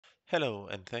Hello,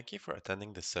 and thank you for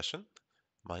attending this session.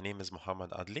 My name is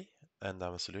Muhammad Adli, and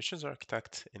I'm a solutions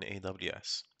architect in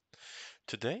AWS.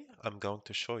 Today, I'm going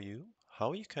to show you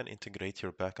how you can integrate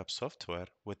your backup software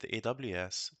with the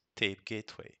AWS Tape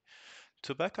Gateway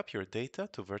to back up your data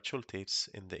to virtual tapes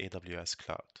in the AWS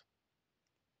cloud.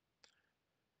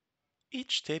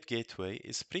 Each tape gateway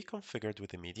is pre-configured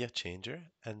with a media changer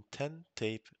and 10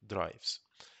 tape drives.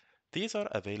 These are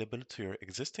available to your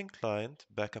existing client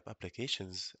backup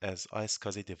applications as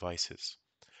iSCSI devices.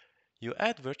 You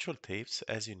add virtual tapes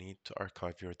as you need to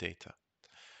archive your data.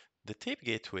 The tape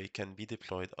gateway can be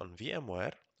deployed on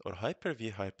VMware or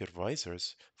Hyper-V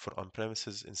hypervisors for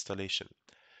on-premises installation,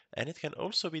 and it can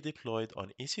also be deployed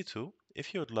on EC2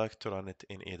 if you would like to run it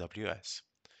in AWS.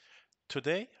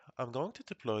 Today, I'm going to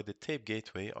deploy the tape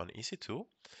gateway on EC2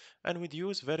 and would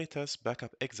use Veritas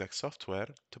Backup Exec software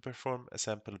to perform a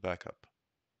sample backup.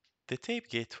 The tape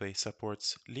gateway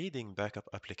supports leading backup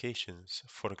applications,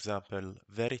 for example,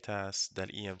 Veritas, Dell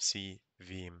EMC,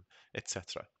 Veeam,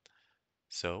 etc.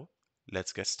 So,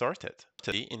 let's get started.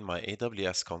 In my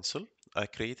AWS console, I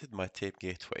created my tape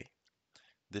gateway.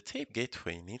 The tape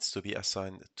gateway needs to be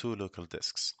assigned two local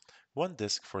disks, one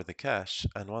disk for the cache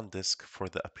and one disk for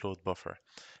the upload buffer,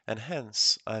 and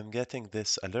hence I'm getting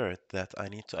this alert that I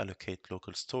need to allocate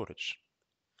local storage.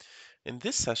 In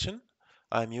this session,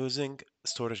 I'm using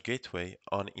storage gateway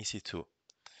on EC2.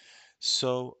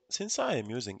 So since I am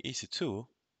using EC2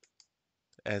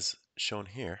 as shown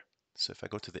here, so if I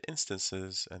go to the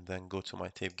instances and then go to my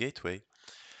tape gateway,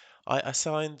 I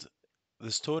assigned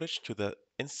the storage to the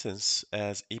instance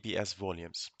as EBS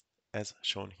volumes as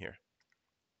shown here.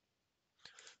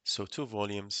 So two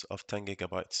volumes of 10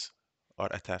 gigabytes are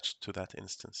attached to that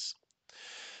instance.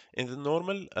 In the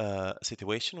normal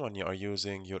situation when you are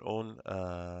using your own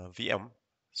VM,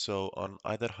 so on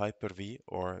either Hyper-V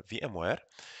or VMware,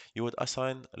 you would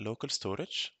assign local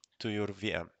storage to your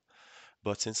VM.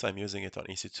 But since I'm using it on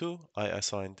EC2, I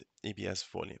assigned EBS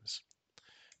volumes.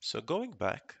 So going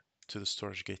back to the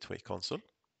storage gateway console,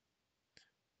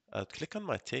 I'd click on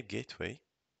my tape gateway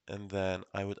and then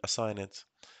I would assign it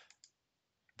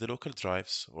the local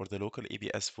drives or the local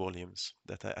EBS volumes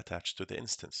that I attached to the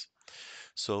instance.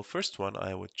 So first one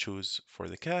I would choose for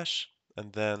the cache,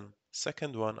 and then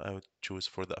second one I would choose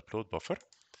for the upload buffer.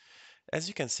 As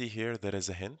you can see here, there is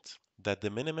a hint that the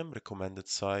minimum recommended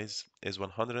size is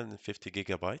 150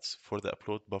 gigabytes for the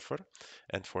upload buffer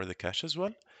and for the cache as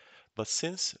well. But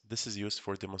since this is used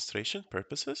for demonstration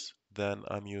purposes, then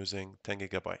I'm using 10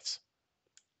 gigabytes.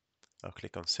 I'll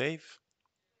click on save,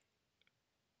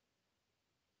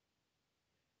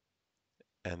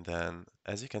 and then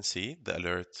as you can see, the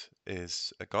alert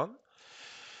is gone.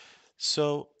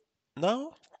 So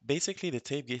now basically the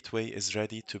tape gateway is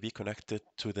ready to be connected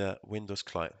to the Windows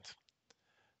client.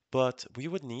 But we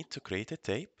would need to create a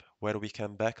tape where we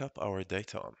can back up our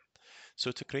data on.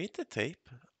 So to create the tape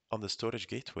on the storage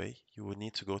gateway, you would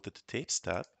need to go to the Tapes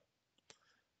tab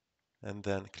and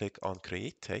then click on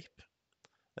Create Tape.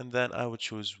 And then I would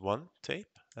choose one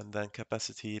tape and then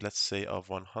capacity, let's say, of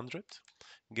 100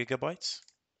 gigabytes.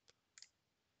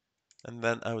 And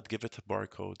then I would give it a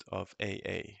barcode of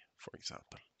AA, for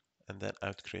example. And then I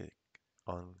would click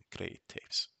on Create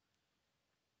Tapes.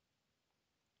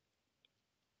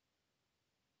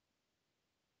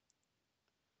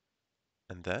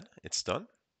 And then it's done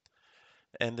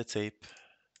and the tape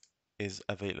is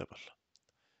available.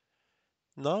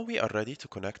 Now we are ready to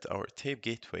connect our tape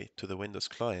gateway to the Windows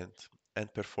client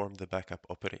and perform the backup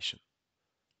operation.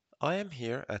 I am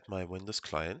here at my Windows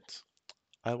client.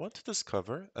 I want to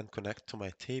discover and connect to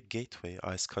my tape gateway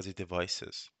iSCSI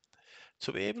devices.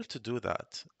 To be able to do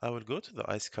that, I will go to the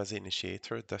iSCSI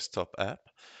Initiator desktop app,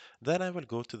 then I will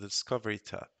go to the Discovery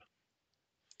tab.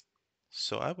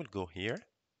 So I will go here,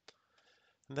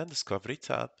 and then Discovery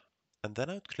tab, and then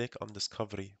I would click on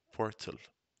Discovery Portal.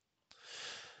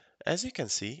 As you can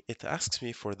see, it asks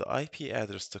me for the IP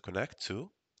address to connect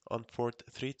to on port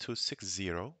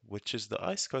 3260, which is the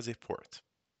iSCSI port.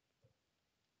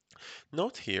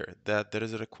 Note here that there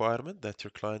is a requirement that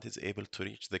your client is able to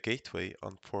reach the gateway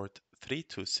on port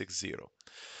 3260.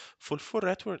 For full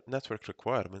network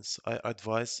requirements, I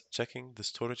advise checking the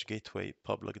storage gateway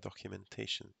public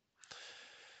documentation.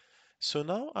 So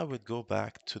now I would go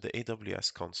back to the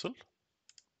AWS console,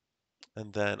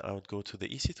 and then I would go to the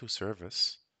EC2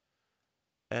 service,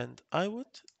 and I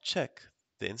would check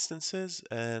the instances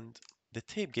and the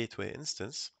tape gateway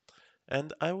instance,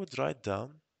 and I would write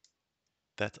down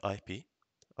that IP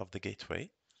of the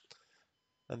gateway,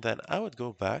 and then I would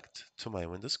go back to my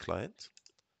Windows client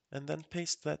and then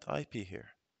paste that IP here,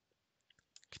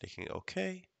 clicking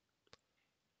OK,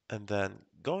 and then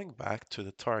going back to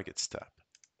the Targets tab.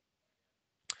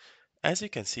 As you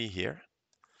can see here,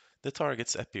 the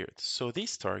targets appeared. So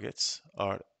these targets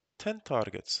are 10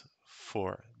 targets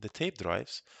for the tape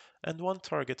drives and 1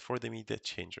 target for the media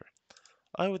changer.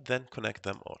 I would then connect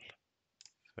them all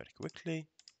very quickly.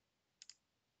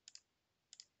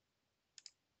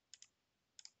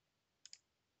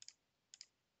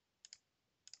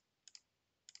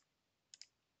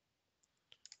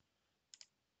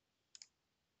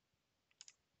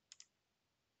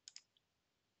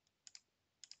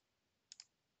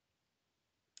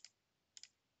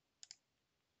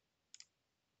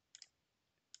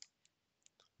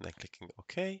 Then clicking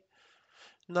OK.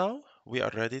 Now we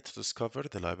are ready to discover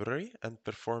the library and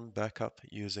perform backup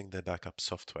using the backup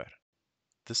software.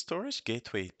 The Storage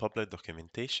Gateway public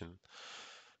documentation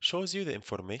shows you the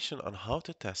information on how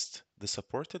to test the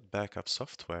supported backup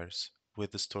softwares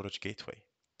with the Storage Gateway.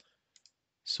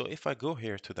 So if I go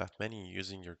here to that menu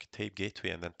using your tape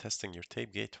gateway and then testing your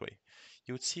tape gateway,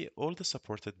 you would see all the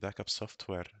supported backup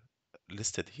software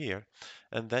listed here,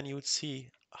 and then you would see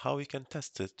how you can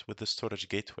test it with the Storage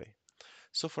Gateway.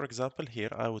 So for example, here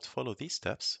I would follow these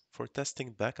steps for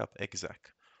testing backup Exec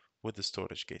with the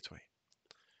Storage Gateway.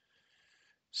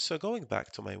 So going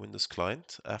back to my Windows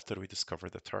client, after we discover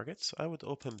the targets, I would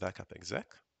open backup Exec.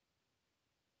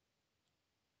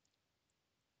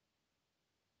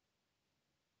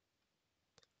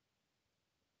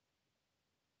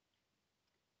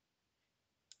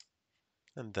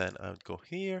 And then I would go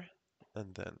here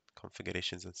and then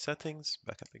configurations and settings,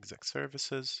 backup Exec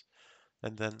services,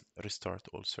 and then restart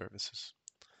all services.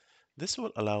 This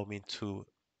will allow me to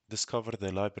discover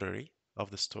the library of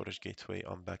the storage gateway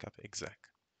on backup exec.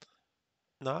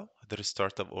 Now the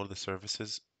restart of all the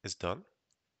services is done.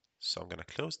 So I'm going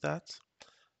to close that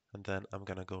and then I'm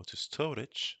going to go to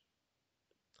storage.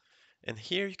 And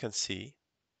here you can see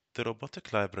the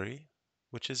robotic library,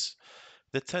 which is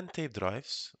the 10 tape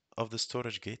drives of the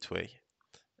storage gateway.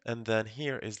 And then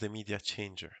here is the media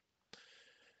changer.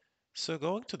 So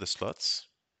going to the slots,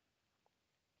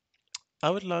 I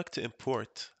would like to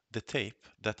import the tape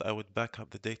that I would back up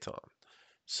the data on.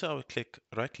 So I would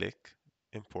right click,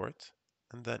 import,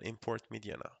 and then import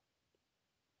media now.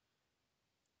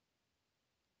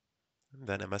 And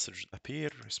then a message would appear,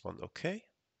 respond OK.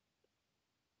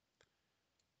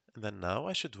 And then now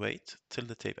I should wait till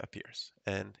the tape appears.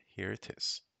 And here it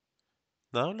is.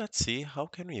 Now let's see how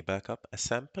can we back up a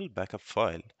sample backup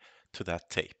file to that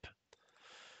tape.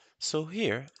 So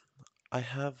here I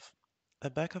have a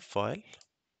backup file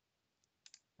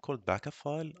called backup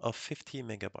file of 50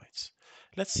 megabytes.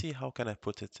 Let's see how can I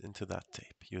put it into that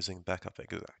tape using backup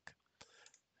exec.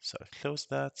 So I close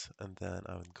that and then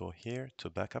I would go here to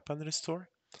backup and restore,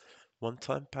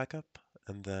 one-time backup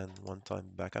and then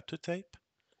one-time backup to tape,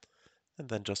 and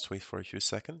then just wait for a few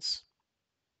seconds.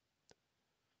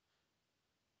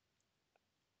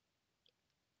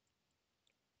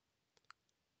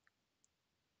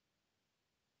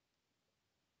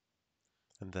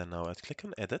 And then now I'd click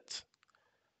on edit.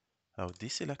 I would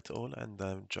deselect all and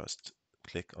then just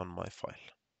click on my file,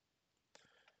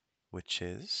 which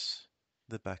is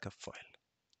the backup file.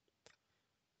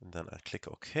 And then I click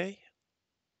OK.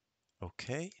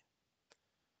 OK.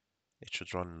 It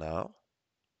should run now.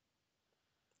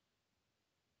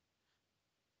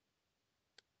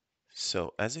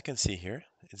 So as you can see here,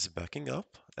 it's backing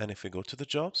up. And if we go to the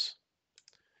jobs,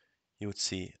 you would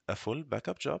see a full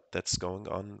backup job that's going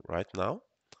on right now.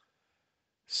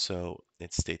 So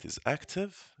its state is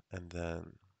active, and then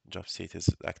job state is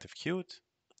active queued,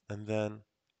 and then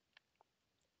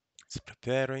it's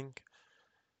preparing,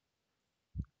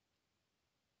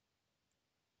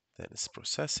 then it's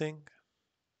processing.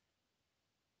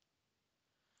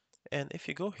 And if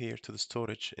you go here to the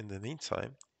storage in the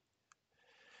meantime,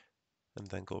 and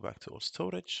then go back to all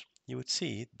storage, you would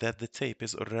see that the tape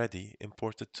is already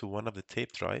imported to one of the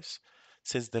tape drives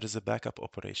since there is a backup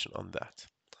operation on that.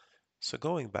 So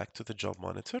going back to the job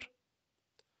monitor,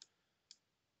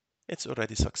 it's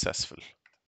already successful.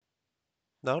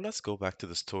 Now let's go back to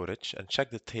the storage and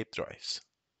check the tape drives.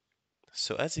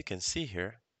 So as you can see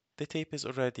here, the tape is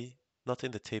already not in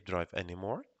the tape drive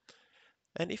anymore.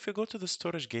 And if you go to the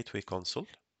storage gateway console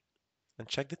and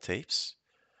check the tapes,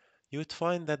 you would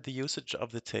find that the usage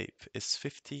of the tape is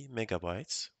 50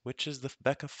 megabytes, which is the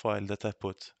backup file that I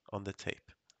put on the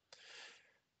tape.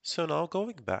 So now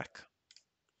going back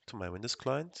to my Windows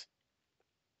client,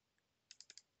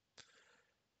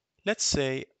 let's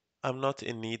say I'm not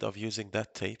in need of using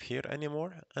that tape here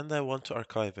anymore, and I want to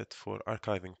archive it for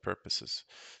archiving purposes.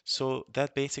 So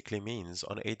that basically means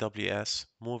on AWS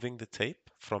moving the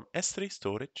tape from S3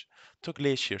 storage to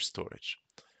Glacier storage.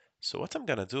 So what I'm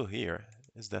gonna do here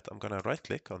is that I'm gonna right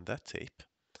click on that tape,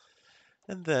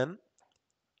 and then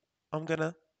I'm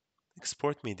gonna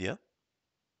export media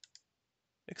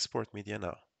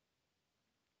now.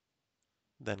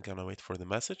 Then gonna wait for the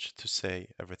message to say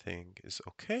everything is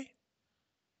okay.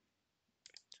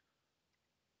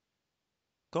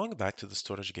 Going back to the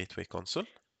storage gateway console,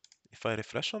 if I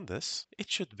refresh on this, it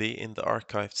should be in the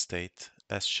archived state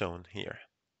as shown here.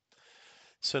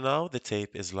 So now the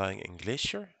tape is lying in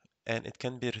Glacier and it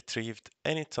can be retrieved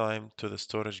anytime to the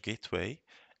storage gateway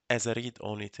as a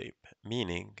read-only tape,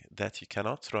 meaning that you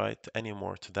cannot write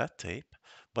anymore to that tape,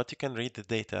 but you can read the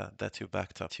data that you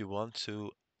backed up. You want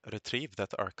to retrieve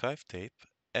that archive tape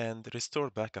and restore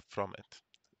backup from it.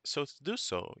 So to do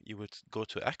so, you would go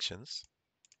to Actions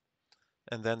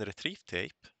and then Retrieve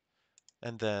Tape,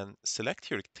 and then select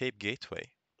your tape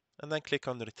gateway, and then click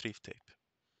on the Retrieve Tape.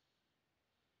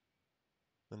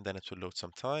 And then it will load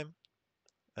some time,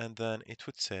 and then it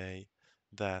would say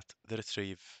that the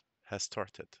retrieve has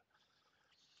started.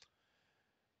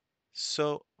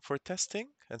 So for testing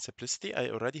and simplicity, I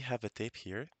already have a tape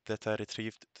here that I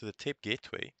retrieved to the tape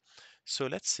gateway. So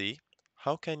let's see,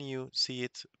 how can you see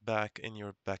it back in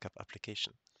your backup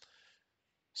application?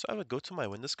 So I would go to my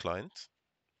Windows client.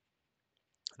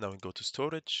 Now I would go to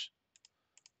storage,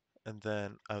 and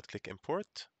then I would click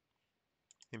import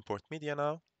media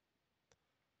now.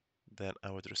 Then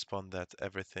I would respond that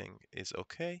everything is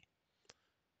okay.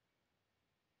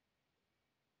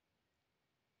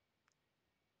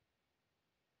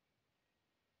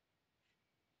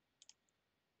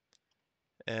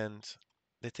 And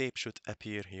the tape should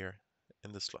appear here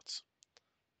in the slots,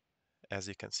 as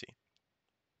you can see.